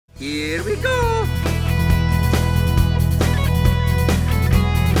Here we go!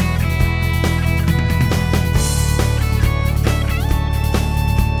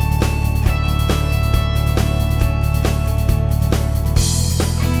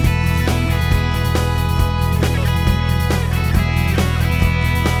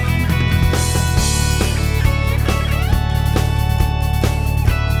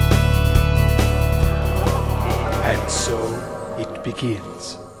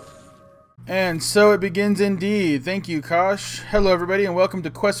 Begins. And so it begins indeed. Thank you, Kosh. Hello, everybody, and welcome to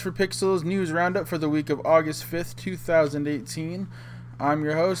Quest for Pixels News Roundup for the week of August 5th, 2018. I'm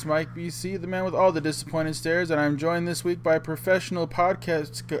your host, Mike BC, the man with all the disappointed stares, and I'm joined this week by professional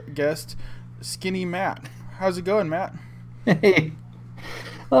podcast guest, Skinny Matt. How's it going, Matt? Hey.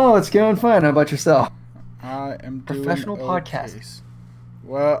 Oh, it's going fine. How about yourself? I am doing professional okay. podcast.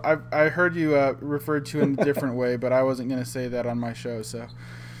 Well, I heard you referred to in a different way, but I wasn't going to say that on my show, so.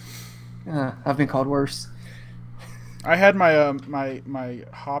 I've been called worse. I had my my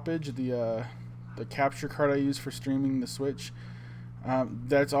hoppage, the capture card I use for streaming the Switch.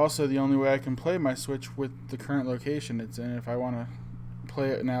 That's also the only way I can play my Switch with the current location it's in. If I want to play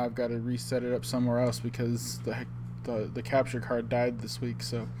it now, I've got to reset it up somewhere else because the capture card died this week,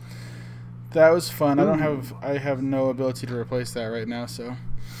 so. That was fun. I have no ability to replace that right now, so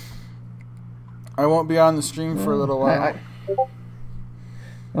I won't be on the stream for a little while.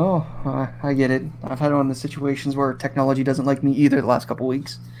 I get it. I've had one of the situations where technology doesn't like me either the last couple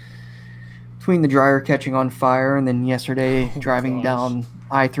weeks. Between the dryer catching on fire and then yesterday driving down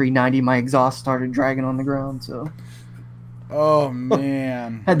I-390, my exhaust started dragging on the ground, so. Oh,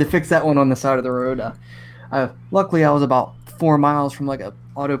 man. Had to fix that one on the side of the road. Luckily, I was about 4 miles from like a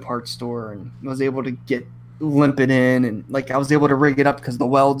auto parts store and was able to limp it in, and like I was able to rig it up because the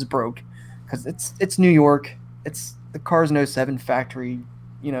welds broke, because it's New York, it's the car's an '07 factory,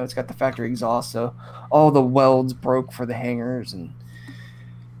 it's got the factory exhaust, so all the welds broke for the hangers, and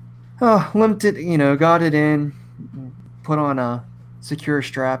limped it, got it in, put on secure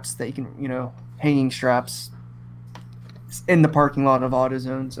straps that you can, hanging straps in the parking lot of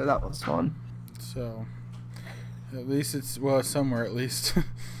AutoZone, so that was fun. So at least it's somewhere at least.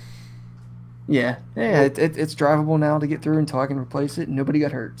 Yeah, it's drivable now to get through until I can replace it, and nobody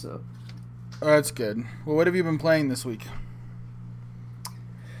got hurt, so. Oh, that's good. Well, what have you been playing this week?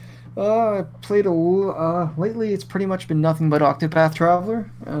 I played lately it's pretty much been nothing but Octopath Traveler,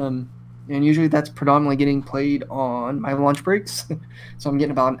 and usually that's predominantly getting played on my lunch breaks, so I'm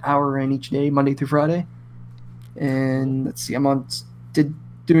getting about an hour in each day, Monday through Friday, and let's see, I'm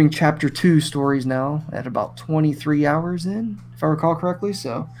doing chapter 2 stories now at about 23 hours in, if I recall correctly,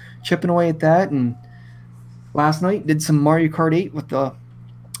 so chipping away at that. And last night did some Mario Kart 8 with the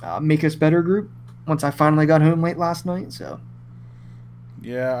Make Us Better group once I finally got home late last night, so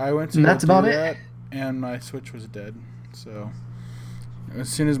yeah, I went to and that's about it, and my Switch was dead, so as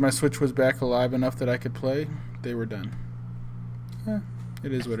soon as my Switch was back alive enough that I could play, they were done.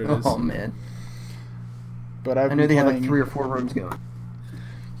 It is what it is. Oh man, but I know they had like 3 or 4 rooms going.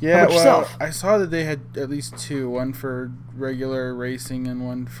 Yeah, well, yourself? I saw that they had at least 2, one for regular racing and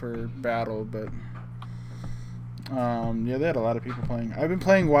one for battle, but yeah, they had a lot of people playing. I've been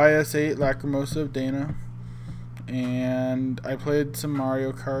playing YS8 Lacrimosa of Dana, and I played some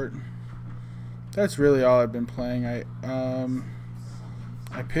Mario Kart. That's really all I've been playing. I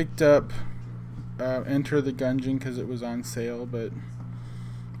picked up Enter the Gungeon because it was on sale, but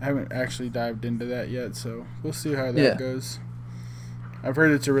I haven't actually dived into that yet, so we'll see how that goes. I've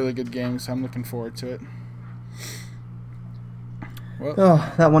heard it's a really good game, so I'm looking forward to it. Well,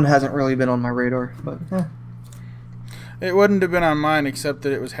 that one hasn't really been on my radar, but it wouldn't have been on mine except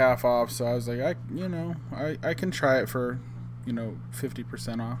that it was half off, so I was like, I can try it for,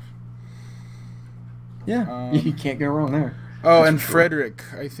 50% off. Yeah, you can't go wrong there. Oh, and Frederick.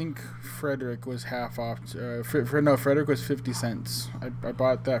 I think Frederick was half off. Frederick was 50 cents. I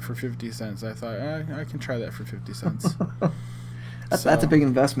bought that for 50 cents. I thought, I can try that for 50 cents. That's a big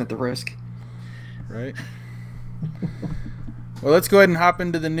investment, the risk. Right. Well, let's go ahead and hop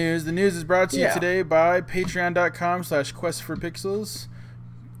into the news. The news is brought to you today by patreon.com/questforpixels.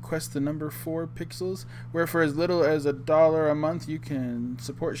 Quest the number 4 pixels, where for as little as $1 a month you can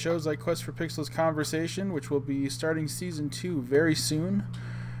support shows like Quest for Pixels Conversation, which will be starting season 2 very soon,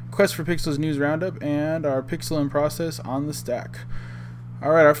 Quest for Pixels News Roundup, and our Pixel in Process on the Stack.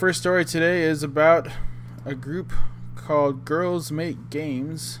 Alright, our first story today is about a group called Girls Make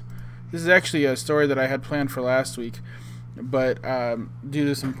Games. This is actually a story that I had planned for last week, but due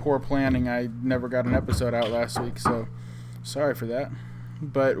to some poor planning, I never got an episode out last week, so sorry for that.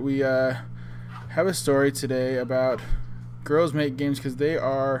 But we have a story today about Girls Make Games, because they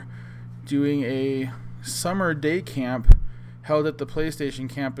are doing a summer day camp held at the PlayStation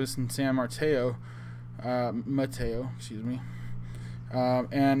campus in San Mateo, excuse me.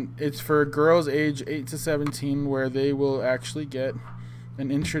 And it's for girls age 8 to 17, where they will actually get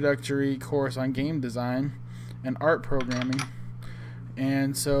an introductory course on game design and art programming.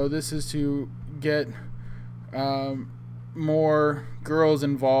 And so this is to get more girls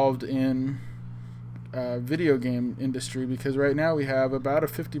involved in video game industry, because right now we have about a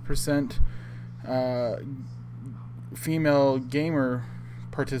 50% female gamer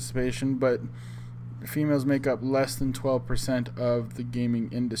participation, but females make up less than 12% of the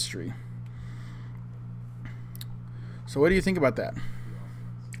gaming industry. So what do you think about that?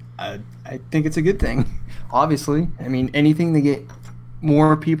 I think it's a good thing. Obviously, I mean, anything to get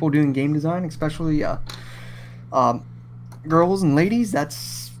more people doing game design, especially girls and ladies,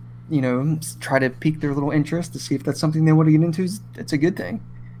 that's, try to pique their little interest to see if that's something they want to get into. It's a good thing.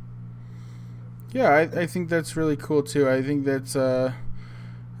 Yeah, I think that's really cool too. I think that's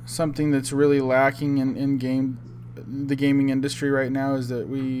something that's really lacking in the gaming industry right now, is that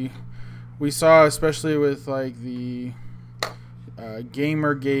we saw, especially with like the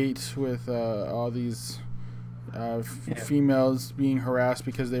Gamergate, with all these females being harassed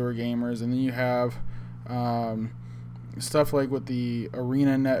because they were gamers, and then you have stuff like with the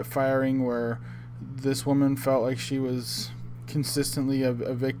ArenaNet firing, where this woman felt like she was consistently a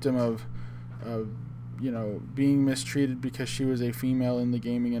victim of being mistreated because she was a female in the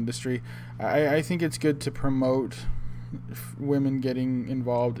gaming industry. I think it's good to promote women getting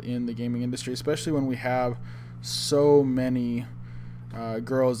involved in the gaming industry, especially when we have so many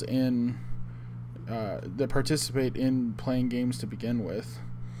girls in that participate in playing games to begin with.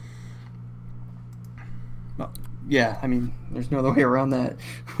 Yeah, I mean, there's no other way around that.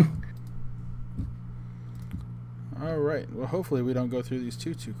 All right. Well, hopefully we don't go through these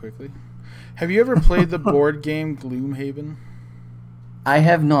too quickly. Have you ever played the board game Gloomhaven? I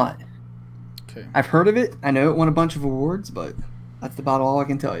have not. Okay. I've heard of it. I know it won a bunch of awards, but that's about all I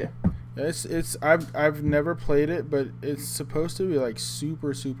can tell you. I've never played it, but it's supposed to be like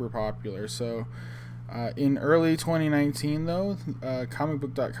super popular. So, in early 2019, though,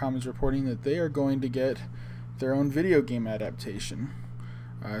 comicbook.com is reporting that they are going to get their own video game adaptation.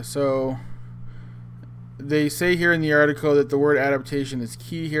 So they say here in the article that the word adaptation is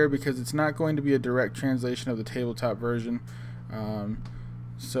key here, because it's not going to be a direct translation of the tabletop version.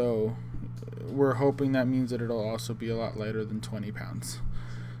 So we're hoping that means that it'll also be a lot lighter than 20 pounds.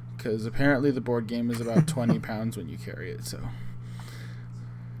 Because apparently the board game is about 20 pounds when you carry it. So,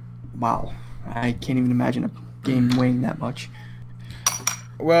 wow, I can't even imagine a game weighing that much.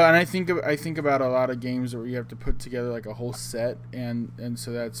 Well, and I think about a lot of games where you have to put together like a whole set, and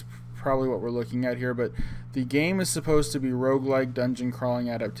so that's probably what we're looking at here. But the game is supposed to be roguelike dungeon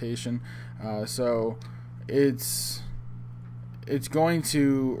crawling adaptation, so it's going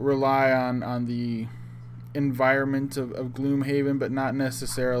to rely on the environment of Gloomhaven, but not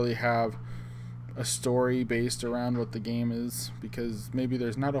necessarily have a story based around what the game is, because maybe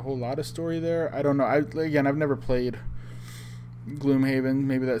there's not a whole lot of story there. I don't know. I've never played Gloomhaven.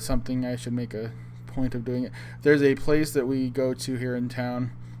 Maybe that's something I should make a point of doing it. There's a place that we go to here in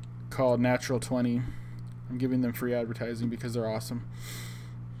town called Natural 20. I'm giving them free advertising because they're awesome.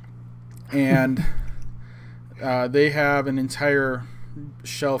 And they have an entire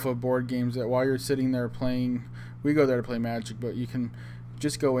shelf of board games that while you're sitting there playing, we go there to play Magic, but you can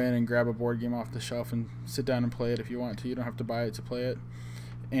just go in and grab a board game off the shelf and sit down and play it if you want to. You don't have to buy it to play it.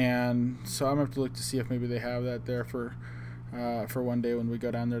 And so I'm going to have to look to see if maybe they have that there for one day when we go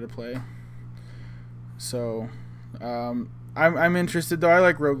down there to play. So I'm interested, though. I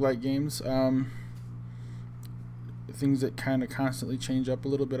like roguelike games, things that kind of constantly change up a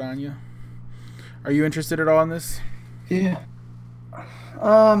little bit on you. Are you interested at all in this? Yeah.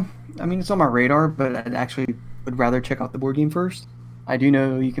 I mean, it's on my radar, but I actually would rather check out the board game first. I do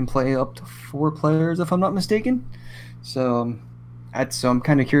know you can play up to 4 players, if I'm not mistaken. So I'm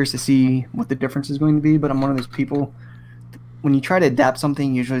kind of curious to see what the difference is going to be, but I'm one of those people, when you try to adapt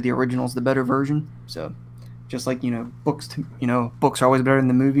something, usually the original is the better version. So just like, books are always better than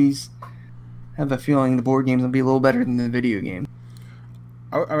the movies. I have a feeling the board games will be a little better than the video game.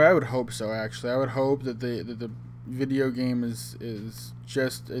 I would hope so, actually. I would hope that the video game is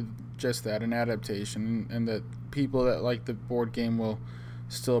just that, an adaptation, and that people that like the board game will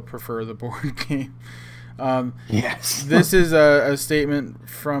still prefer the board game. Yes. This is a statement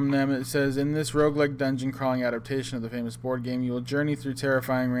from them. It says, in this roguelike dungeon crawling adaptation of the famous board game, you will journey through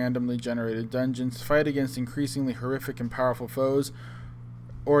terrifying randomly generated dungeons, fight against increasingly horrific and powerful foes,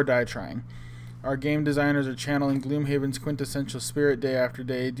 or die trying. Our game designers are channeling Gloomhaven's quintessential spirit day after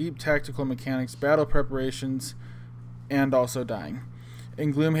day, deep tactical mechanics, battle preparations, and also dying.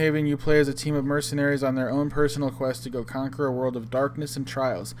 In Gloomhaven, you play as a team of mercenaries on their own personal quest to go conquer a world of darkness and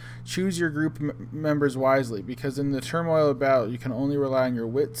trials. Choose your group members wisely, because in the turmoil of battle, you can only rely on your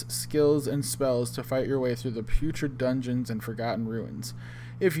wits, skills, and spells to fight your way through the putrid dungeons and forgotten ruins.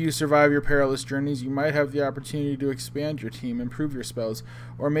 If you survive your perilous journeys, you might have the opportunity to expand your team, improve your spells,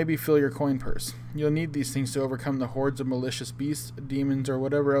 or maybe fill your coin purse. You'll need these things to overcome the hordes of malicious beasts, demons, or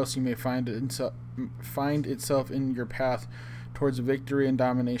whatever else you may find itself in your path towards victory and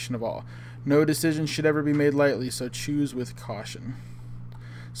domination of all. No decision should ever be made lightly, so choose with caution.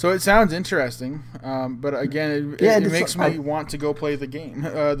 So it sounds interesting, but again, it makes me want to go play the game,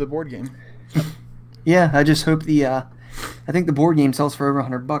 the board game. Yeah, I just hope I think the board game sells for over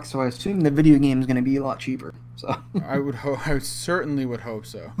 $100, so I assume the video game is going to be a lot cheaper. So I certainly would hope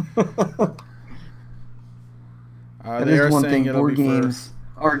so. That is one thing. Board games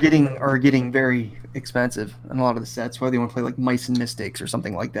are getting very expensive in a lot of the sets. Whether you want to play like Mice and Mystics or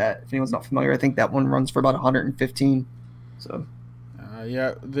something like that. If anyone's not familiar, I think that one runs for about $115. So.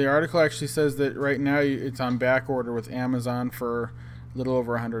 Yeah, the article actually says that right now it's on back order with Amazon for a little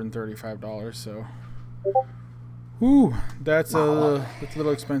over $135. So. Ooh, that's a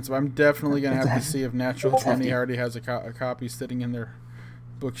little expensive. I'm definitely going to have to see if Natural 20 already has a copy sitting in their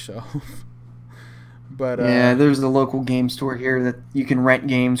bookshelf. But yeah, there's a local game store here that you can rent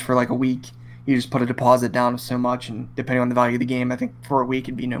games for like a week. You just put a deposit down of so much, and depending on the value of the game, I think for a week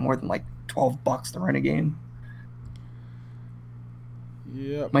it'd be no more than like $12 to rent a game.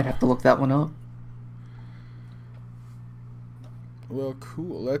 Yep. Might have to look that one up. Well,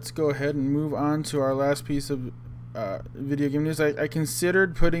 cool. Let's go ahead and move on to our last piece of video game news. I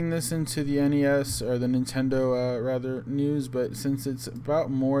considered putting this into the NES or the Nintendo rather news, but since it's about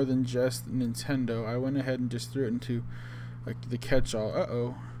more than just Nintendo, I went ahead and just threw it into like the catch-all.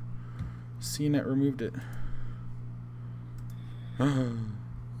 Uh-oh. CNET removed it.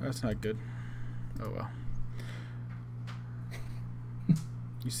 That's not good. Oh well.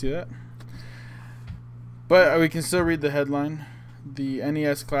 You see that? But we can still read the headline. The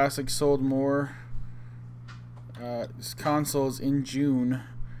NES Classic sold more consoles in June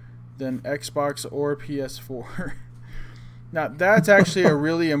than Xbox or PS4. Now, that's actually a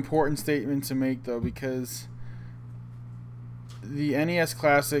really important statement to make, though, because the NES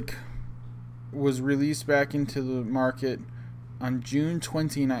Classic was released back into the market on June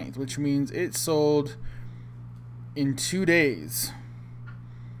 29th, which means it sold in 2 days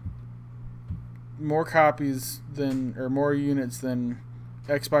more copies than, or more units than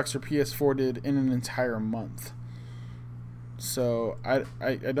Xbox or PS4 did in an entire month. So I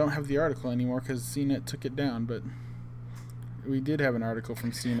don't have the article anymore because CNET took it down, but we did have an article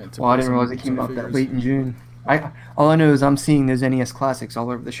from CNET. Well, I didn't realize it came out that late in June. All I know is I'm seeing those NES Classics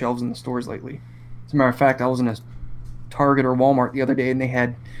all over the shelves in the stores lately. As a matter of fact, I was in a Target or Walmart the other day, and they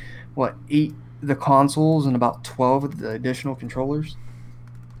had 8 of the consoles and about 12 of the additional controllers.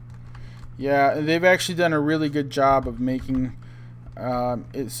 Yeah, they've actually done a really good job of making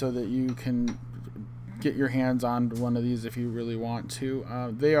it so that you can get your hands on one of these if you really want to.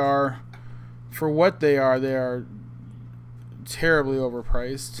 They are, for what they are terribly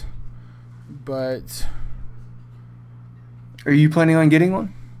overpriced. But are you planning on getting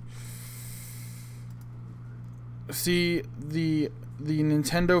one? See, the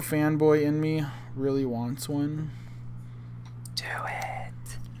Nintendo fanboy in me really wants one. Do it.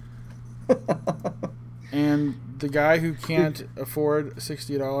 And the guy who can't afford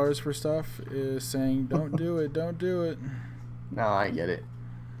 $60 for stuff is saying, "Don't do it, don't do it." No, I get it.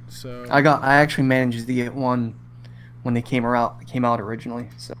 So I actually managed to get one when they came out originally.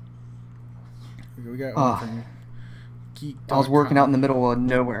 So we got one from Geek.com. I was working out in the middle of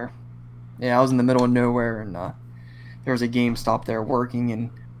nowhere. Yeah, I was in the middle of nowhere, and there was a GameStop there working, and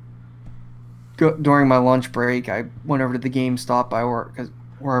during my lunch break, I went over to the GameStop by work,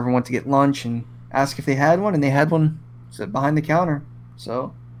 wherever I went to get lunch, and asked if they had one, and they had one behind the counter.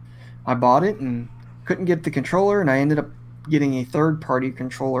 So I bought it and couldn't get the controller, and I ended up getting a third-party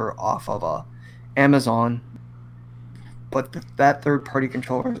controller off of Amazon. But that third-party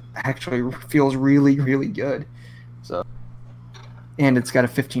controller actually feels really, really good. So, and it's got a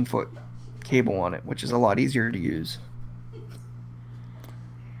 15-foot cable on it, which is a lot easier to use.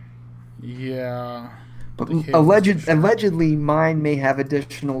 Yeah. But allegedly, mine may have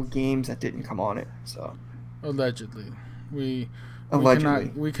additional games that didn't come on it. So, allegedly, we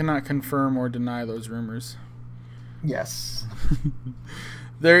cannot confirm or deny those rumors. Yes.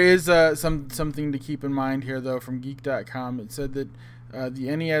 There is something to keep in mind here, though, from Geek.com. It said that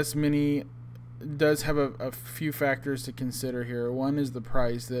the NES Mini does have a few factors to consider here. One is the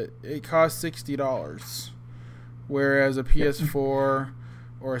price, that it costs $60, whereas a PS4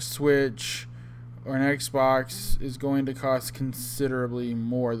 or a Switch or an Xbox is going to cost considerably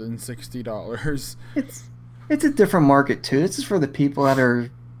more than $60. It's a different market too. This is for the people that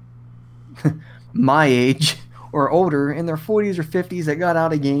are my age or older in their 40s or 50s that got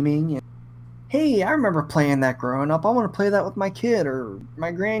out of gaming. And, hey, I remember playing that growing up. I want to play that with my kid or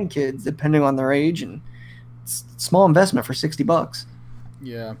my grandkids, depending on their age. And it's a small investment for $60.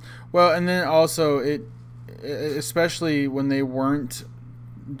 Yeah. Well, and then also especially when they weren't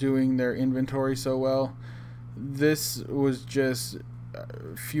doing their inventory so well, this was just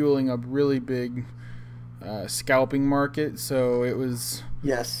fueling a really big scalping market. So it was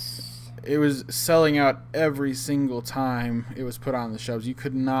selling out every single time it was put on the shelves. You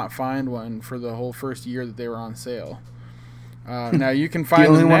could not find one for the whole first year that they were on sale. Now you can find the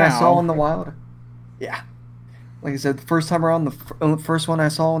only them one now. I saw in the wild. Yeah, like I said, the first time around, the first one I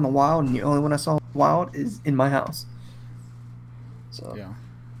saw in the wild, and the only one I saw in the wild is in my house. So yeah,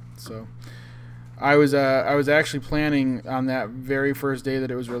 so I was actually planning on that very first day that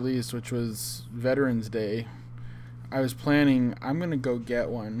it was released, which was Veterans Day. I was planning I'm gonna go get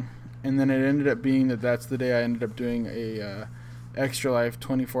one, and then it ended up being that's the day I ended up doing a Extra Life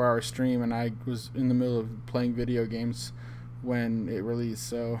 24-hour stream, and I was in the middle of playing video games when it released,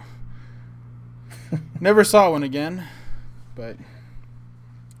 so never saw one again, but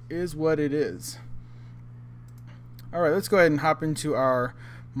is what it is. All right, let's go ahead and hop into our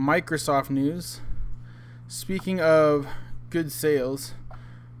Microsoft news. Speaking of good sales,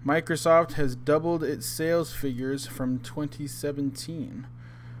 Microsoft has doubled its sales figures from 2017.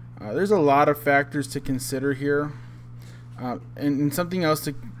 There's a lot of factors to consider here. And something else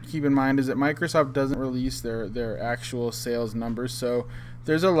to keep in mind is that Microsoft doesn't release their actual sales numbers. So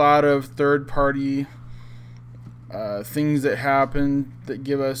there's a lot of third-party things that happen that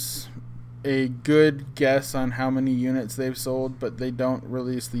give us a good guess on how many units they've sold, but they don't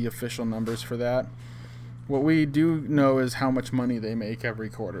release the official numbers for that. What we do know is how much money they make every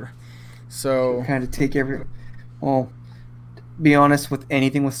quarter. So kind of take be honest, with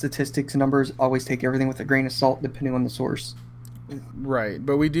anything with statistics and numbers, always take everything with a grain of salt depending on the source. Right,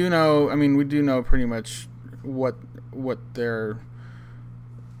 but we do know pretty much what their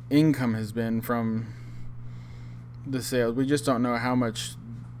income has been from the sales. We just don't know how much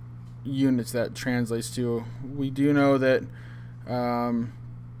units that translates to. We do know that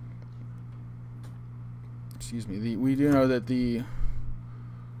we do know that the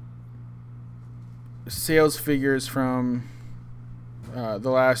sales figures from the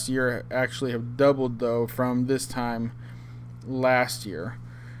last year actually have doubled, though, from this time last year.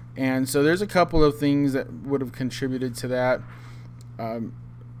 And so there's a couple of things that would have contributed to that.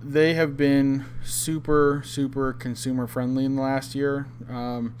 They have been super, super consumer friendly in the last year,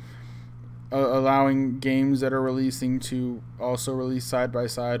 allowing games that are releasing to also release side by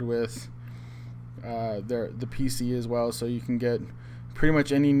side with the PC as well, so you can get pretty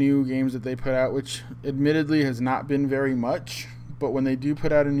much any new games that they put out, which admittedly has not been very much, but when they do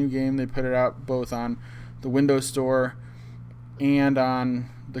put out a new game, they put it out both on the Windows Store and on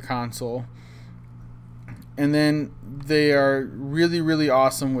the console. And then they are really, really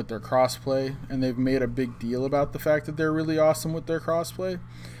awesome with their crossplay, and they've made a big deal about the fact that they're really awesome with their crossplay.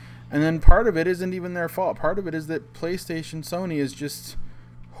 And then part of it isn't even their fault. Part of it is that PlayStation, Sony is just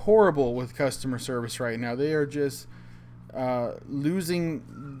horrible with customer service right now. They are just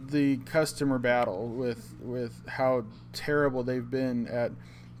losing the customer battle with how terrible they've been at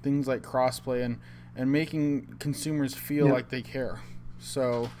things like crossplay and making consumers feel like they care.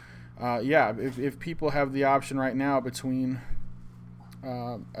 So if people have the option right now between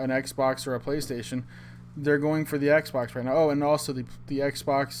an Xbox or a PlayStation, they're going for the Xbox right now. Oh, and also the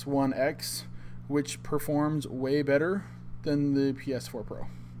Xbox One X, which performs way better than the PS4 Pro.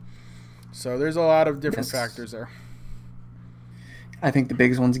 So there's a lot of different factors there. I think the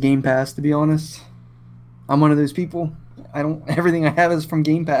biggest one's Game Pass, to be honest. I'm one of those people. Everything I have is from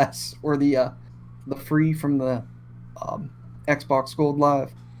Game Pass or the free from the Xbox Gold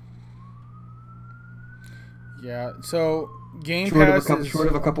Live. Yeah, so Game Pass short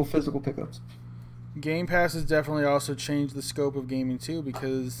of a couple physical pickups. Game Pass has definitely also changed the scope of gaming too,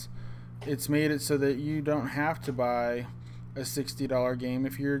 because it's made it so that you don't have to buy a $60 game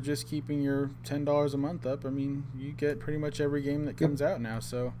if you're just keeping your $10 a month up. I mean, you get pretty much every game that comes out now.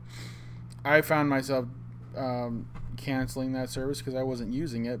 So I found myself canceling that service because I wasn't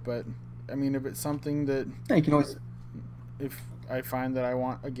using it. But I mean, if it's something that you can always, if I find that I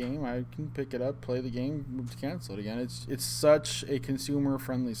want a game, I can pick it up, play the game, cancel it again. It's such a consumer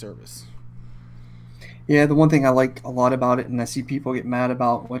friendly service. Yeah, the one thing I like a lot about it, and I see people get mad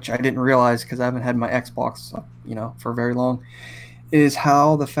about, which I didn't realize because I haven't had my Xbox, for very long, is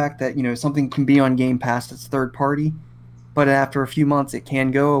how the fact that something can be on Game Pass that's third party, but after a few months it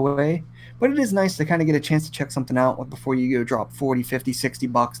can go away. But it is nice to kind of get a chance to check something out before you go drop 40, 50,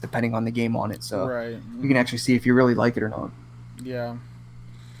 $60 depending on the game on it. So Right. you can actually see if you really like it or not. Yeah.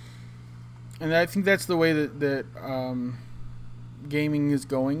 And I think that's the way that gaming is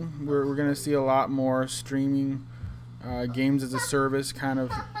going. We're going to see a lot more streaming, games as a service kind of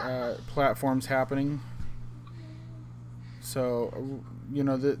platforms happening. So,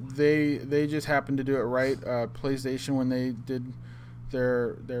 they just happened to do it right. PlayStation, when they did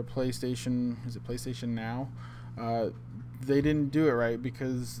their PlayStation, is it PlayStation Now? Uh, they didn't do it right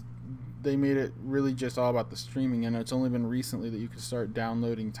because they made it really just all about the streaming, and it's only been recently that you can start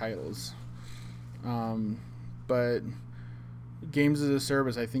downloading titles. But games as a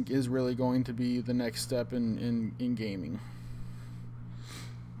service, I think, is really going to be the next step in gaming.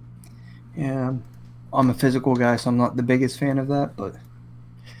 Yeah, I'm a physical guy, so I'm not the biggest fan of that, but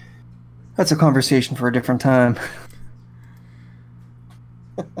that's a conversation for a different time.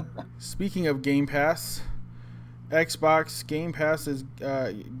 Speaking of Game Pass, Xbox Game Pass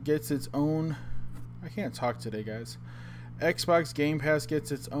gets its own. I can't talk today, guys. Xbox Game Pass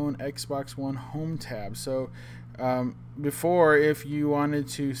gets its own Xbox One home tab. So before, if you wanted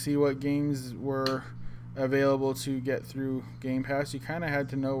to see what games were available to get through Game Pass, you kind of had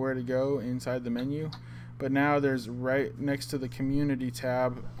to know where to go inside the menu. But now there's right next to the community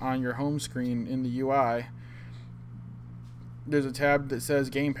tab on your home screen in the UI, there's a tab that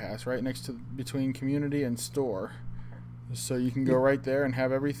says Game Pass right next to between community and store. So you can go right there and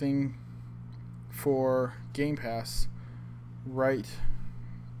have everything for Game Pass right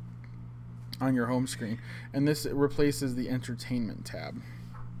on your home screen. And this replaces the entertainment tab.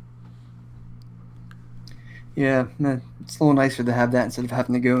 Yeah, it's a little nicer to have that instead of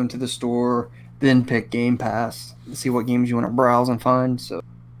having to go into the store, then pick Game Pass, see what games you want to browse and find. So,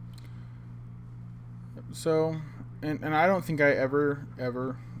 and I don't think I ever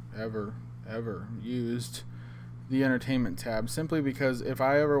used the entertainment tab, simply because if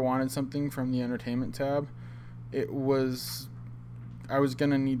I ever wanted something from the entertainment tab, I was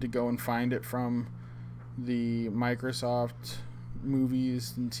gonna need to go and find it from the Microsoft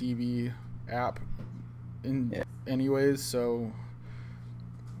movies and TV app anyways, so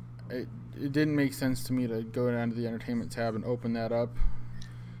it didn't make sense to me to go down to the entertainment tab and open that up.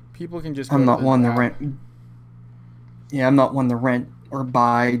 People can just go I'm not to one the to app. rent. Yeah, I'm not one to rent or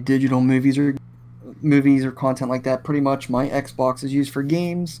buy digital movies or content like that. Pretty much, my Xbox is used for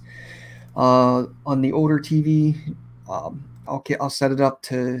games. On the older TV, I'll set it up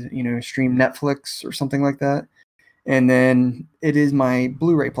to stream Netflix or something like that, and then it is my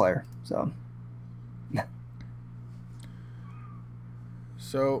Blu-ray player. So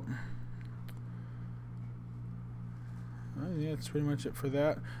So, yeah, that's pretty much it for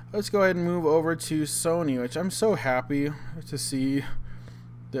that. Let's go ahead and move over to Sony, which I'm so happy to see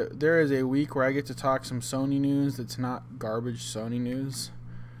that there is a week where I get to talk some Sony news that's not garbage Sony news.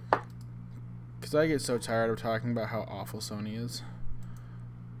 Because I get so tired of talking about how awful Sony is.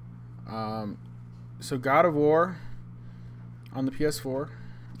 So God of War on the PS4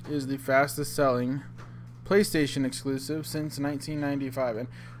 is the fastest selling PlayStation exclusive since 1995. And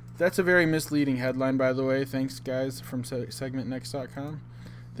that's a very misleading headline, by the way. Thanks, guys, from segmentnext.com.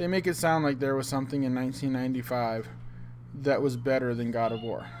 They make it sound like there was something in 1995 that was better than God of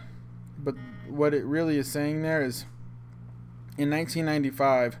War. But what it really is saying there is, in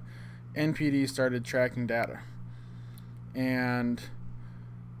 1995, NPD started tracking data. And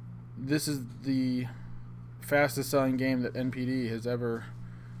this is the fastest selling game that NPD has ever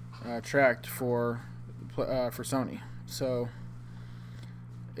tracked for Sony. So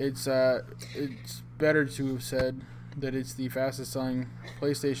it's better to have said that it's the fastest selling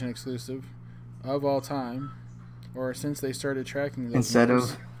PlayStation exclusive of all time, or since they started tracking those instead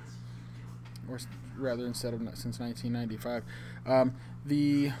numbers, of since 1995.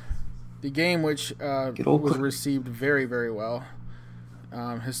 The game, which was received very, very well,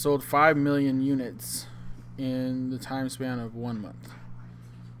 has sold 5 million units in the time span of 1 month.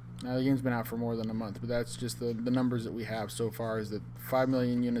 Now, the game's been out for more than a month, but that's just the numbers that we have so far, is that 5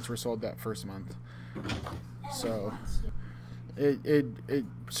 million units were sold that first month. So it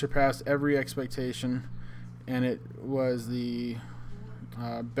surpassed every expectation, and it was the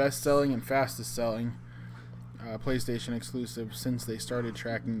best-selling and fastest-selling PlayStation exclusive since they started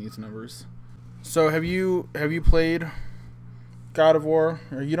tracking these numbers. So have you played God of War?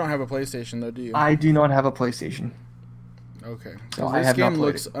 Or you don't have a PlayStation, though, do you? I do not have a PlayStation. Okay. So Because I this have not game played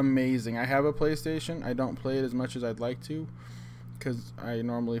looks it. amazing. I have a PlayStation. I don't play it as much as I'd like to, because I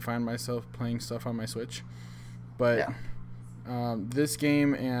normally find myself playing stuff on my Switch. But Yeah. this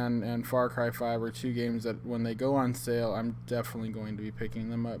game and Far Cry 5 are two games that when they go on sale, I'm definitely going to be picking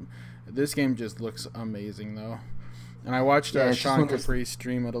them up. This game just looks amazing, though. And I watched Yeah, it's just Sean one of those. Capri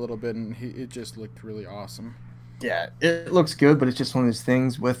stream it a little bit, and it just looked really awesome. Yeah, it looks good, but it's just one of those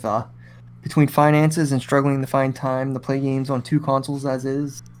things with between finances and struggling to find time to play games on two consoles as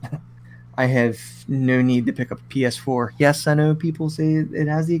is. I have no need to pick up a PS4. Yes, I know people say it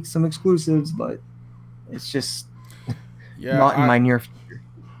has some exclusives, but it's just Yeah, not in my near future.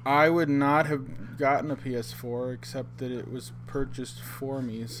 I would not have gotten a PS4 except that it was purchased for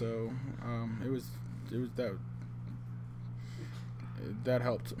me, so it was that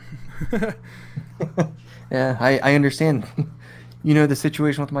helped. Yeah, I understand. You know the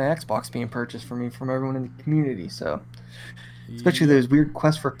situation with my Xbox being purchased for me from everyone in the community, so especially Yep. those weird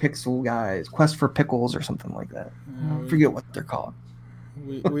Quest for Pixel guys, Quest for Pickles or something like that. I We, forget what they're called.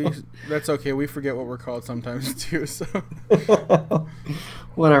 we that's okay. We forget what we're called sometimes too. So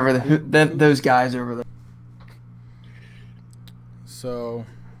Whatever, who, those guys over there. so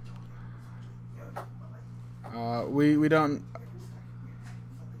we don't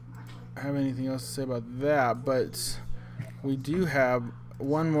have anything else to say about that, but we do have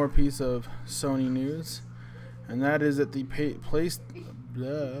one more piece of Sony news, and that is that the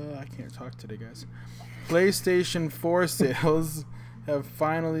I can't talk today, guys. PlayStation 4 sales have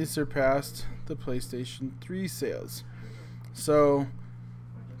finally surpassed the PlayStation 3 sales. So,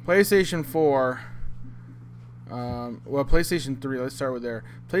 PlayStation 4, PlayStation 3, let's start with there.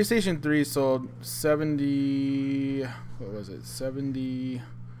 PlayStation 3 sold 70, what was it? 70,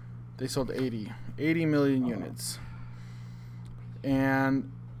 they sold 80 million units.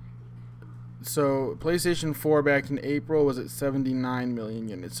 And so PlayStation 4 back in April was at 79 million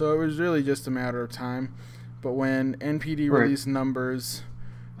units. So it was really just a matter of time. But when NPD Right. released numbers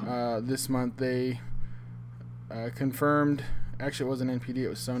this month, they confirmed, actually it wasn't NPD, it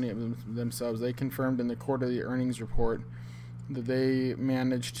was Sony themselves. They confirmed in the quarterly earnings report that they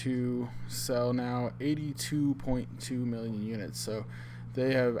managed to sell now 82.2 million units. So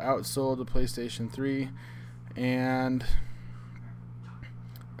they have outsold the PlayStation 3, and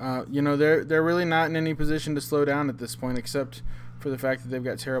they're really not in any position to slow down at this point, except for the fact that they've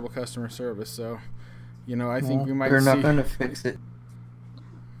got terrible customer service. So, I think we might They're not see. going to fix it.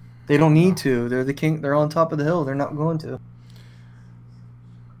 They don't need to. They're the king. They're on top of the hill. They're not going to.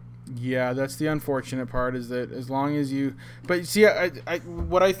 Yeah, that's the unfortunate part, is that as long as you. But see,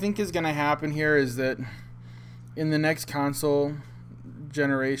 what I think is going to happen here is that in the next console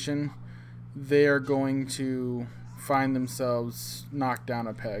generation, they are going to find themselves knocked down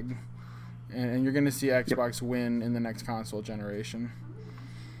a peg, and you're going to see Xbox win in the next console generation.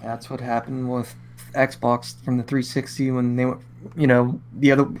 That's what happened with Xbox from the 360 when they went.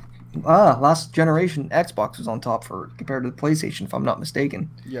 The other last generation Xbox was on top for compared to the PlayStation, if I'm not mistaken.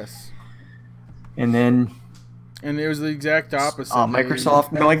 Yes. And then And it was the exact opposite.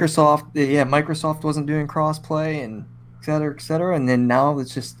 Microsoft wasn't doing crossplay and et cetera, and then now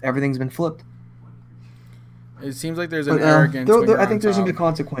it's just everything's been flipped. It seems like there's an But arrogance when you're I on think there's top. gonna be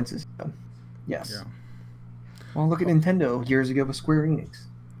consequences. Yes. Yeah. Well, look at Nintendo years ago with Square Enix.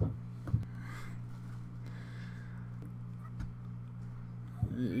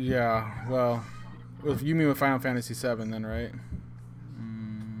 Yeah. Well, you mean with Final Fantasy VII, then, right?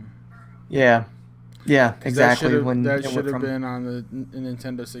 Yeah, exactly. That should have been on the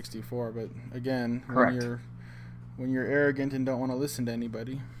Nintendo 64. But again, correct. when you're arrogant and don't want to listen to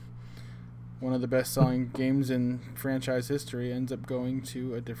anybody, one of the best-selling games in franchise history ends up going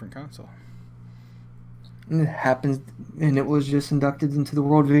to a different console. And it happens, and it was just inducted into the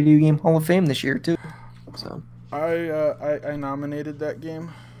World Video Game Hall of Fame this year too. So I nominated that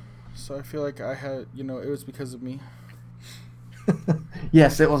game, so I feel like I had, it was because of me.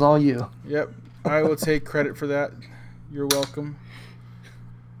 yes, it was all you. Yep, I will take credit for that. You're welcome.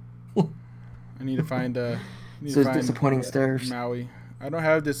 I need to find disappointing stares. Maui. I don't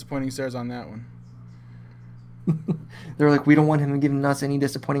have disappointing stares on that one. They're like, we don't want him giving us any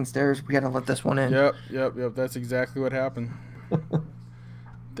disappointing stares. We got to let this one in. Yep. That's exactly what happened.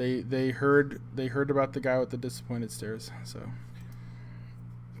 They heard about the guy with the disappointed stares. So,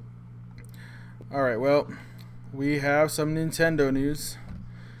 all right. Well, we have some Nintendo news,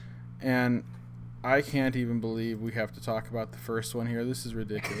 and I can't even believe we have to talk about the first one here. This is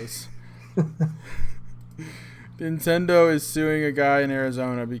ridiculous. Nintendo is suing a guy in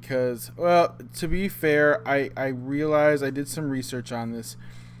Arizona because, well, to be fair, I realized I did some research on this.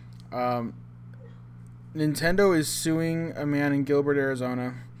 Nintendo is suing a man in Gilbert,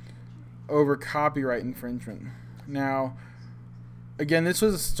 Arizona over copyright infringement. Now, again, this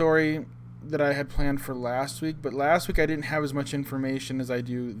was a story that I had planned for last week, but last week I didn't have as much information as I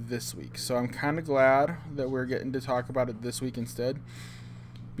do this week. So I'm kind of glad that we're getting to talk about it this week instead,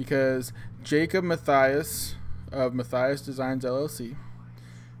 because Jacob Matthias of Matthias Designs LLC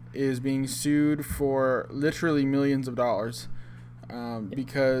is being sued for literally millions of dollars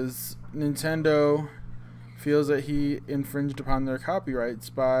because Nintendo feels that he infringed upon their copyrights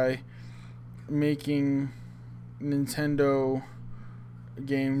by making Nintendo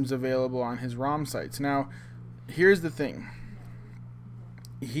games available on his ROM sites. Now, here's the thing.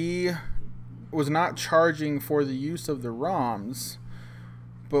 He was not charging for the use of the ROMs,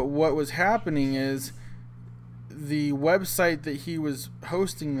 but what was happening is the website that he was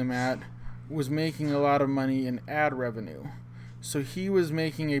hosting them at was making a lot of money in ad revenue. So he was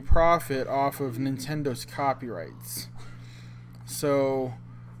making a profit off of Nintendo's copyrights. So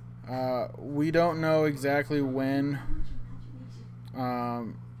we don't know exactly when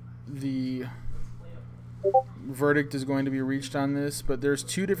the verdict is going to be reached on this, but there's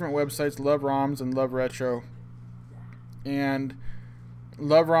two different websites, Love ROMs and Love Retro. And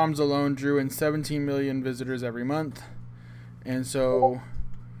Love ROMs alone drew in 17 million visitors every month. And so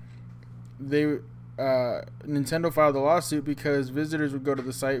Nintendo filed a lawsuit because visitors would go to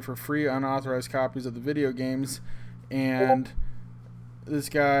the site for free unauthorized copies of the video games, and this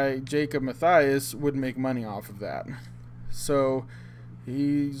guy Jacob Matthias would make money off of that. So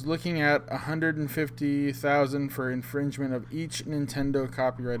he's looking at $150,000 for infringement of each Nintendo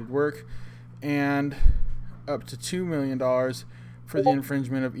copyrighted work, and up to $2 million for the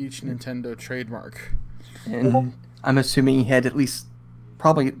infringement of each Nintendo trademark. And I'm assuming he had at least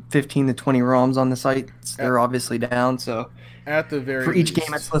probably 15 to 20 ROMs on the site. They're obviously down, so at the very for each least.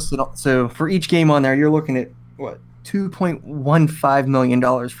 game it's listed. So for each game on there, you're looking at what, $2.15 million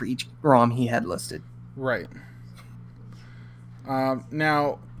for each ROM he had listed. Right.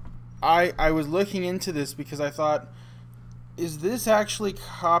 Now, I was looking into this because I thought, is this actually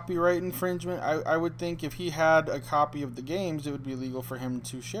copyright infringement? I would think if he had a copy of the games, it would be legal for him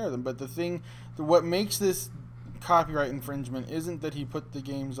to share them. But what makes this copyright infringement isn't that he put the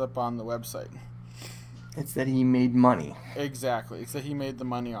games up on the website. It's that he made money. Exactly. It's that he made the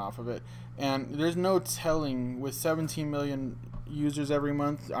money off of it. And there's no telling, with 17 million users every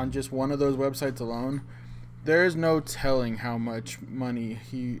month on just one of those websites alone, there's no telling how much money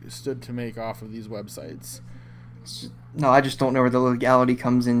he stood to make off of these websites. No, I just don't know where the legality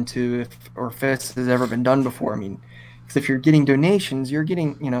comes into, if this has ever been done before. I mean, because if you're getting donations, you're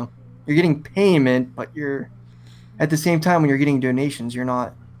getting payment, but at the same time, when you're getting donations, you're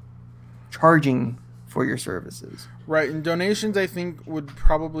not charging for your services. Right, and donations, I think, would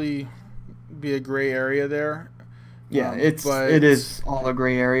probably be a gray area there. Yeah, it is all a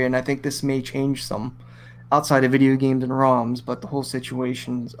gray area, and I think this may change some outside of video games and ROMs, but the whole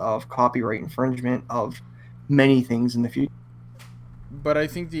situations of copyright infringement of many things in the future. But I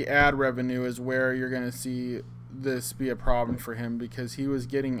think the ad revenue is where you're going to see this be a problem for him, because he was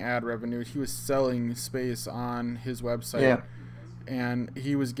getting ad revenue. He was selling space on his website. Yeah. And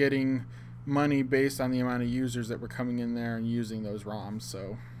he was getting money based on the amount of users that were coming in there and using those ROMs.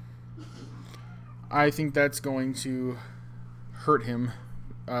 So I think that's going to hurt him.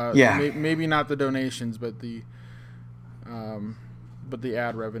 Maybe not the donations, but the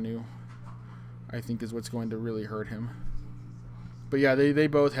ad revenue, I think, is what's going to really hurt him. But yeah, they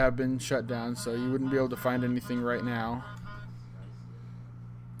both have been shut down, so you wouldn't be able to find anything right now.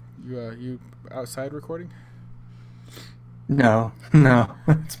 You outside recording? No.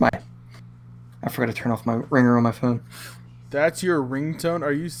 It's I forgot to turn off my ringer on my phone. That's your ringtone?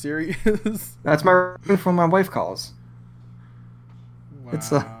 Are you serious? That's my ringtone from my wife calls. Wow.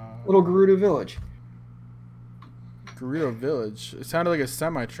 It's a little Gerudo Village. Gerudo Village? It sounded like a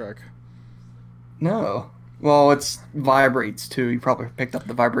semi-truck. No. Well, it vibrates too. You probably picked up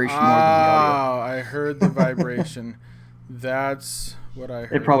the vibration more than the audio. Oh, I heard the vibration. That's what I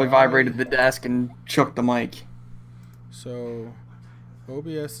heard. It probably vibrated the desk and shook the mic. So,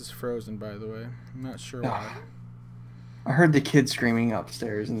 OBS is frozen, by the way. I'm not sure why. I heard the kid screaming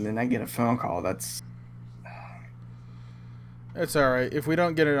upstairs, and then I get a phone call. That's all right. If we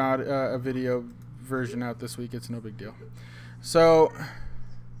don't get a video version out this week, it's no big deal. So,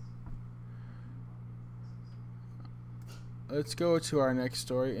 let's go to our next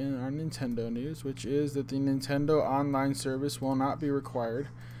story in our Nintendo news, which is that the Nintendo Online service will not be required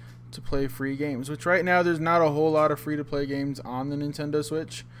to play free games, which right now there's not a whole lot of free-to-play games on the Nintendo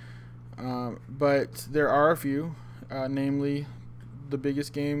Switch, but there are a few, namely the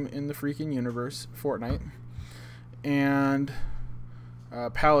biggest game in the freaking universe, Fortnite, and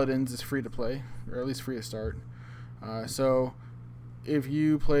Paladins is free to play, or at least free to start. So if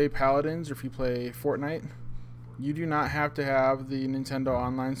you play Paladins or if you play Fortnite, you do not have to have the Nintendo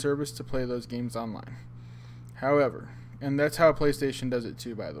Online service to play those games online. However, and that's how PlayStation does it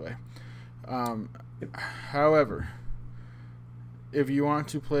too, by the way. However, if you want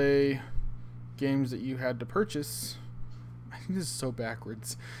to play games that you had to purchase, I think this is so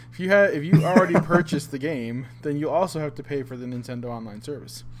backwards. If you already purchased the game, then you also have to pay for the Nintendo Online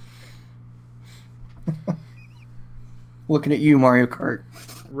service. Looking at you, Mario Kart.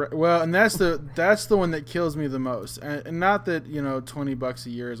 Right, well, and that's the one that kills me the most. And not that, $20 a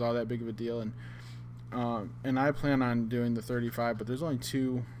year is all that big of a deal, and I plan on doing the 35, but there's only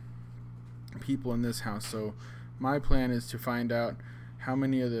 2 people in this house, so my plan is to find out how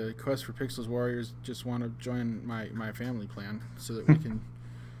many of the Quest for Pixels Warriors just want to join my family plan so that we can,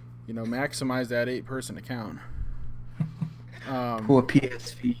 maximize that 8-person account. Pull a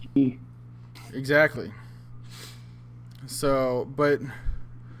PSV. Exactly. So, but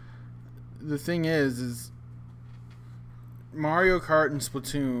the thing is Mario Kart and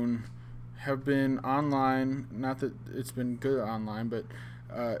Splatoon have been online. Not that it's been good online, but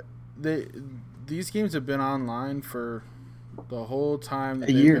these games have been online for the whole time that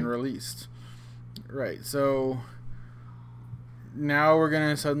they've been released. Right. So now we're going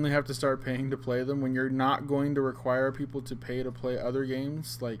to suddenly have to start paying to play them when you're not going to require people to pay to play other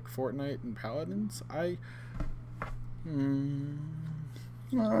games like Fortnite and Paladins.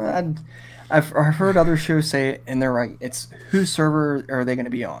 I've heard other shows say it, and they're right. It's whose server are they going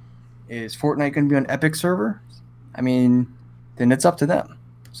to be on? Is Fortnite going to be on Epic server? I mean, then it's up to them.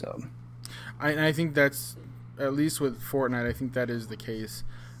 So, I think that's, at least with Fortnite, I think that is the case.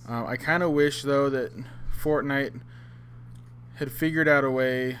 I kind of wish, though, that Fortnite had figured out a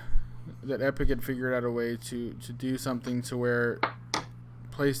way, that Epic had figured out a way to do something to where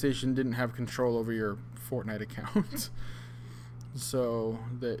PlayStation didn't have control over your Fortnite account. So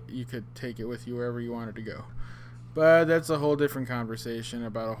that you could take it with you wherever you wanted to go. But that's a whole different conversation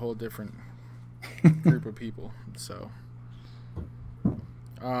about a whole different group of people. So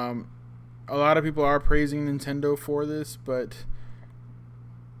a lot of people are praising Nintendo for this, but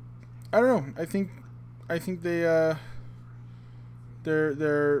I don't know. I think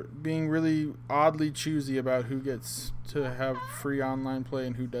they're being really oddly choosy about who gets to have free online play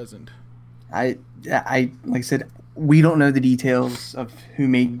and who doesn't. I like I said, we don't know the details of who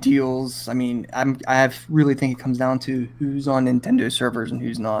made deals. I mean, I really think it comes down to who's on Nintendo servers and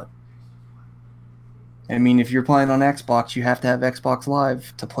who's not. I mean, if you're playing on Xbox, you have to have Xbox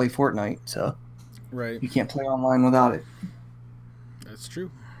Live to play Fortnite, so right, you can't play online without it. That's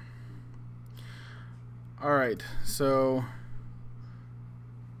true. All right, so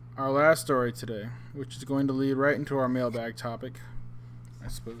our last story today, which is going to lead right into our mailbag topic. I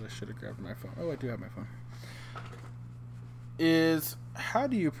suppose I should have grabbed my phone. Oh, I do have my phone. Is, how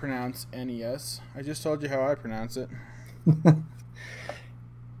do you pronounce NES? I just told you how I pronounce it.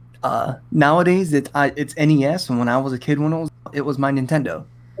 Nowadays, it's NES, and when I was a kid, it was my Nintendo.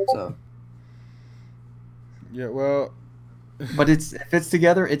 So. Yeah, well. But if it's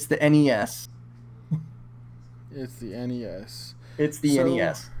together, it's the NES. It's the NES. It's the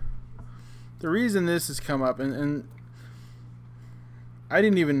NES. The reason this has come up, and I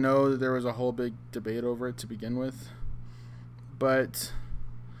didn't even know that there was a whole big debate over it to begin with, but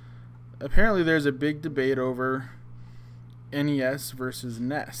apparently there's a big debate over NES versus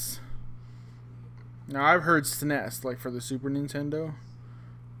NES. Now, I've heard SNES, like for the Super Nintendo,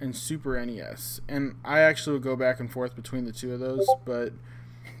 and Super NES, and I actually would go back and forth between the two of those, but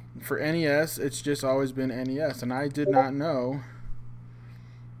for NES, it's just always been NES, and I did not know.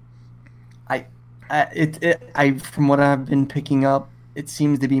 From what I've been picking up, it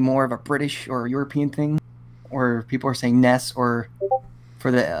seems to be more of a British or European thing, or people are saying NES, or for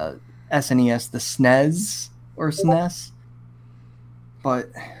the SNES, the SNES or SNES. But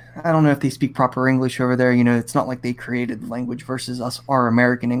I don't know if they speak proper English over there. It's not like they created the language versus our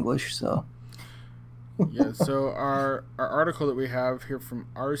American English. So yeah. So our article that we have here from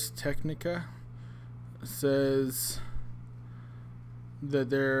Ars Technica says that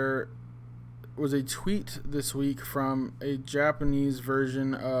there was a tweet this week from a Japanese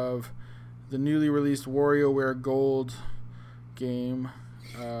version of the newly released WarioWare Gold game.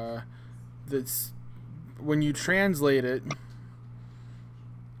 That's, when you translate it,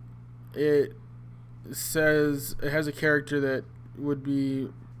 it says it has a character that would be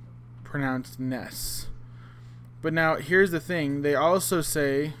pronounced Ness. But now here's the thing: they also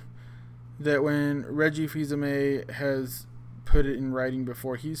say that when Reggie Fils-Aimé has put it in writing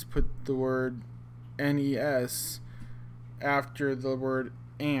before. He's put the word NES after the word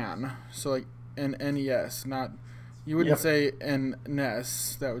an. So like an NES, not you wouldn't say an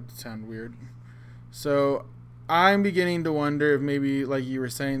NES. That would sound weird. So I'm beginning to wonder if maybe, like you were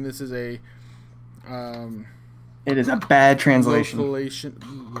saying, this is a it is a bad translation.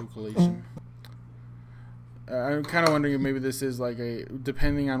 Localization. I'm kind of wondering if maybe this is like a,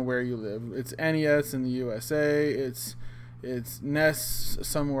 depending on where you live. It's NES in the USA. It's NES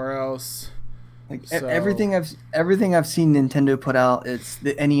somewhere else. Like so, everything I've seen Nintendo put out, it's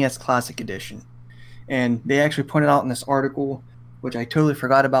the NES Classic Edition, and they actually pointed out in this article, which I totally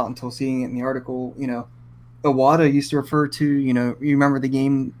forgot about until seeing it in the article. You know, Iwata used to refer to, you remember the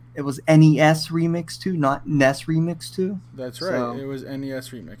game? It was NES Remix 2, not NES Remix 2. That's right. So, it was NES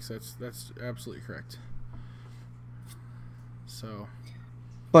Remix. That's absolutely correct. So,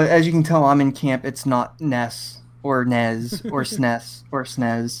 but as you can tell, I'm in camp. It's not NES or NES or SNES or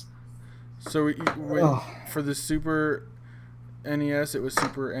SNES. So for the Super NES, it was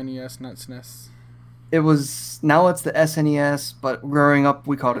Super NES, not SNES. It was, now it's the SNES, but growing up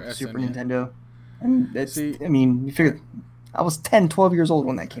we called it the Super Nintendo. And it's, I mean, you figure I was 10, 12 years old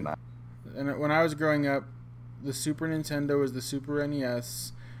when that came out. And when I was growing up, the Super Nintendo was the Super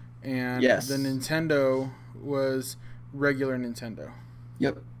NES, and the Nintendo was regular Nintendo.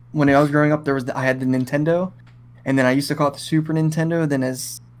 Yep. When I was growing up, I had the Nintendo, and then I used to call it the Super Nintendo. Then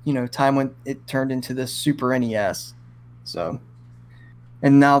as time went, it turned into the Super NES. So,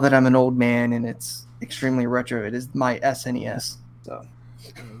 and now that I'm an old man and it's extremely retro, it is my SNES. So,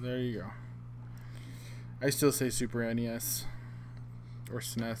 there you go. I still say Super NES or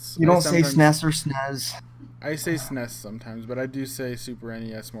SNES. You don't say SNES or SNES. I say SNES sometimes, but I do say Super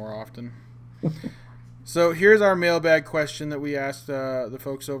NES more often. So here's our mailbag question that we asked the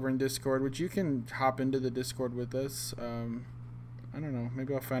folks over in Discord, which you can hop into the Discord with us. I don't know.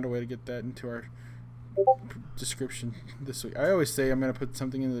 Maybe I'll find a way to get that into our description this week. I always say I'm going to put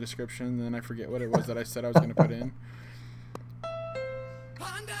something in the description, and then I forget what it was that I said I was going to put in.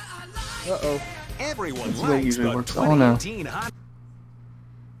 Uh-oh. Everyone likes it usually works. Oh, no.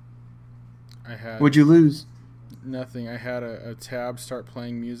 What'd you lose? Nothing. I had a tab start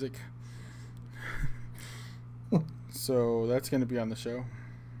playing music. So that's going to be on the show.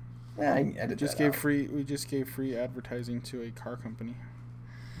 Yeah, I can edit that out. We just gave free advertising to a car company.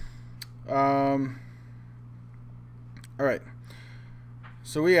 All right.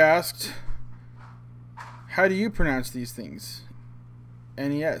 So we asked, how do you pronounce these things?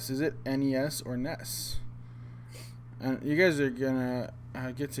 NES. Is it NES or NES? And you guys are going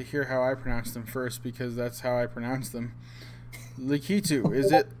to get to hear how I pronounce them first, because that's how I pronounce them. Lakitu.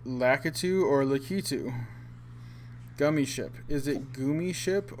 Is it Lakitu or Lakitu? Gummy ship. Is it Gummy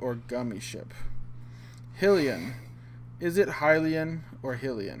ship or Gummy ship? Hylian. Is it Hylian or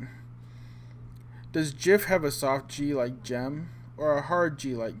Hylian? Does GIF have a soft G like gem or a hard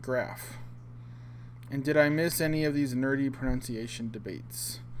G like graph? And did I miss any of these nerdy pronunciation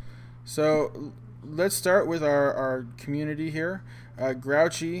debates? So let's start with our community here.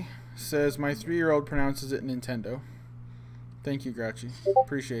 Grouchy says, my 3-year-old pronounces it Nintendo. Thank you, Grouchy.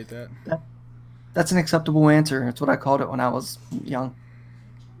 Appreciate that. That's an acceptable answer. That's what I called it when I was young.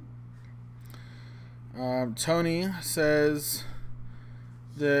 Tony says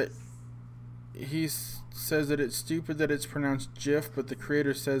that he says that it's stupid that it's pronounced GIF, but the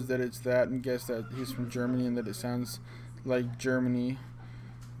creator says that it's that, and guess that he's from Germany and that it sounds like Germany.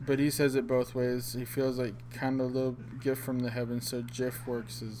 But he says it both ways. He feels like kind of a little gift from the heavens, so GIF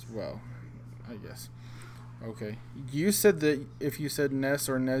works as well, I guess. Okay. You said that if you said NES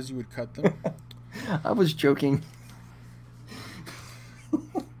or NES, you would cut them. I was joking.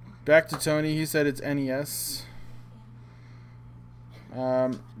 Back to Tony. He said it's NES.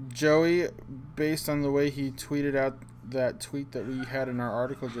 Joey, based on the way he tweeted out that tweet that we had in our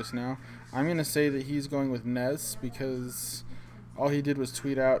article just now, I'm going to say that he's going with NES, because all he did was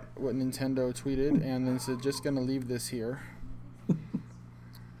tweet out what Nintendo tweeted and then said, just going to leave this here.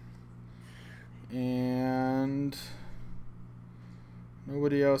 And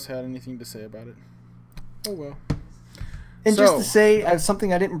nobody else had anything to say about it. Oh, well. And just to say,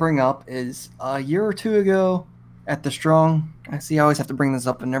 something I didn't bring up is a year or two ago at the Strong, I always have to bring this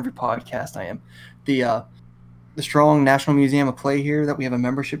up in every podcast I am, the Strong National Museum of Play here that we have a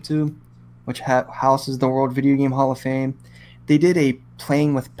membership to, which houses the World Video Game Hall of Fame. They did a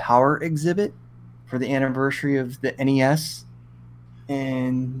Playing with Power exhibit for the anniversary of the NES.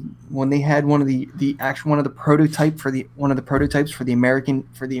 And when they had one of the prototypes for the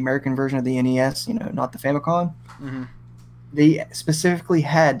American version of the NES, not the Famicom, they specifically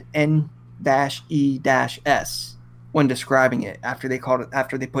had N-E-S when describing it after they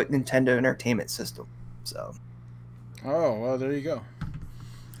put Nintendo Entertainment System. So. Oh, well, there you go.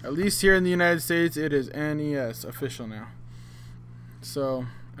 At least here in the United States, it is NES official now. So,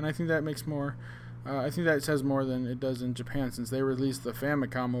 and I think that makes more. I think that says more than it does in Japan, since they released the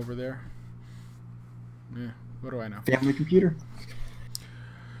Famicom over there. Yeah, what do I know? Family computer.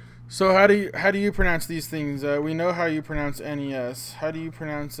 So how do you pronounce these things? We know how you pronounce NES. How do you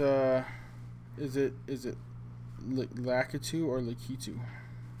pronounce? Is it Lakitu or Lakitu?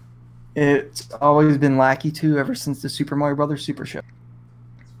 It's always been Lakitu ever since the Super Mario Brothers Super Show.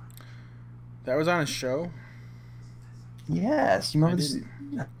 That was on a show? Yes, you remember this?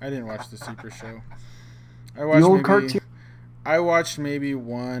 I didn't watch the Super Show. Cartoon. I watched maybe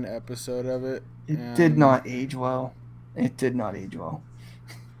one episode of it. It did not age well. It did not age well.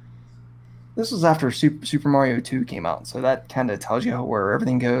 This was after Super Mario 2 came out, so that kind of tells you where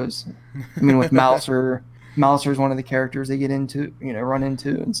everything goes. I mean, with Mouser is one of the characters they get into, run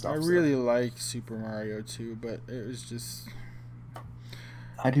into and stuff. I really like Super Mario 2, but it was just...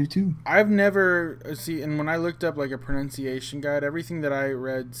 I do too. I've never... and when I looked up like a pronunciation guide, everything that I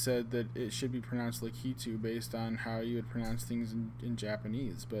read said that it should be pronounced Lakitu based on how you would pronounce things in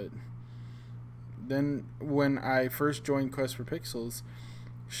Japanese. But then when I first joined Quest for Pixels,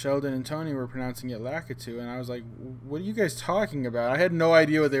 Sheldon and Tony were pronouncing it Lakitu, and I was like, what are you guys talking about? I had no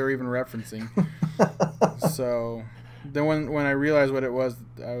idea what they were even referencing. So then when I realized what it was,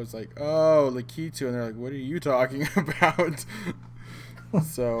 I was like, oh, Lakitu, and they're like, what are you talking about?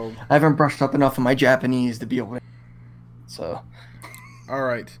 So I haven't brushed up enough on my Japanese to be able to. So, all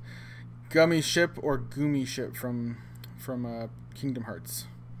right, Gummy Ship or Gumi Ship from Kingdom Hearts.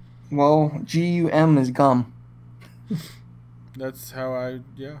 Well, GUM is gum. That's how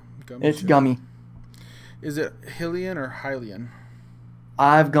Gummy. It's Ship. Gummy. Is it Hylian or Hylian?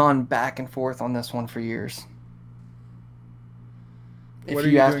 I've gone back and forth on this one for years. What are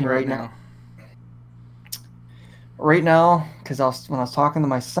you ask doing me right now? Right now, because when I was talking to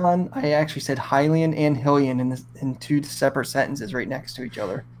my son, I actually said Hylian and Hylian in two separate sentences right next to each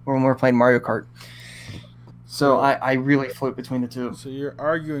other when we were playing Mario Kart. So I really float between the two. So you're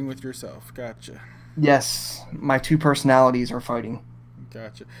arguing with yourself. Gotcha. Yes, my two personalities are fighting.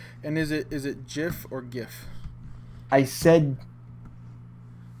 Gotcha. And is it GIF or GIF? I said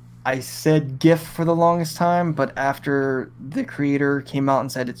GIF for the longest time, but after the creator came out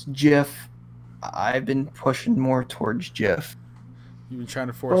and said it's GIF, I've been pushing more towards GIF. You've been trying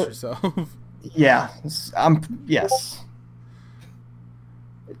to force yourself. Yeah, yes.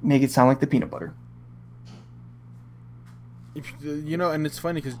 Make it sound like the peanut butter. And it's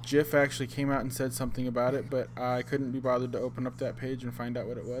funny because GIF actually came out and said something about it, but I couldn't be bothered to open up that page and find out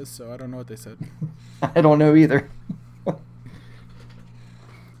what it was, so I don't know what they said. I don't know either.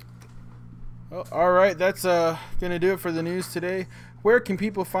 Well, all right, that's gonna do it for the news today. Where can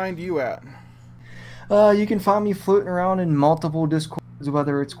people find you at? You can find me floating around in multiple Discords,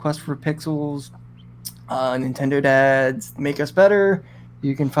 whether it's Quest for Pixels, Nintendo Dads, Make Us Better.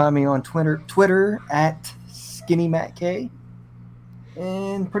 You can find me on Twitter at SkinnyMattK.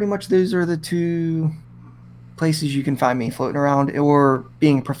 And pretty much those are the two places you can find me floating around or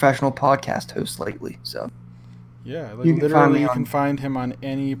being a professional podcast host lately. So yeah, like you can find him on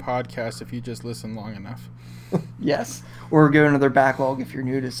any podcast if you just listen long enough. Yes, or go into their backlog if you're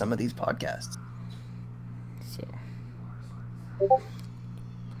new to some of these podcasts. So,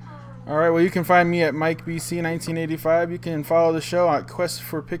 all right. Well, you can find me at MikeBC1985. You can follow the show at Quest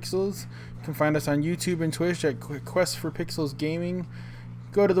for Pixels. You can find us on YouTube and Twitch at Quest for Pixels Gaming.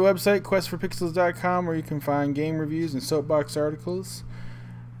 Go to the website questforpixels.com where you can find game reviews and soapbox articles.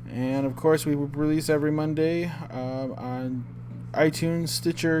 And of course, we release every Monday on iTunes,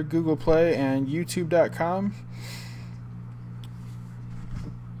 Stitcher, Google Play, and YouTube.com.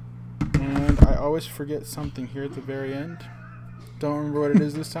 And I always forget something here at the very end. Don't remember what it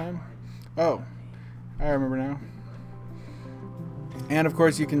is this time. Oh, I remember now. And of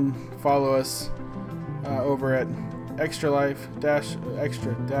course, you can follow us over at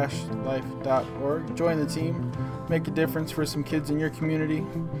extra-life.org. Join the team. Make a difference for some kids in your community.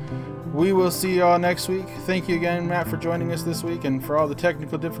 We will see you all next week. Thank you again, Matt, for joining us this week and for all the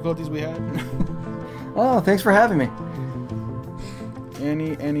technical difficulties we had. Oh, thanks for having me.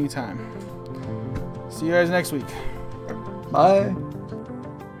 Anytime. See you guys next week. Bye.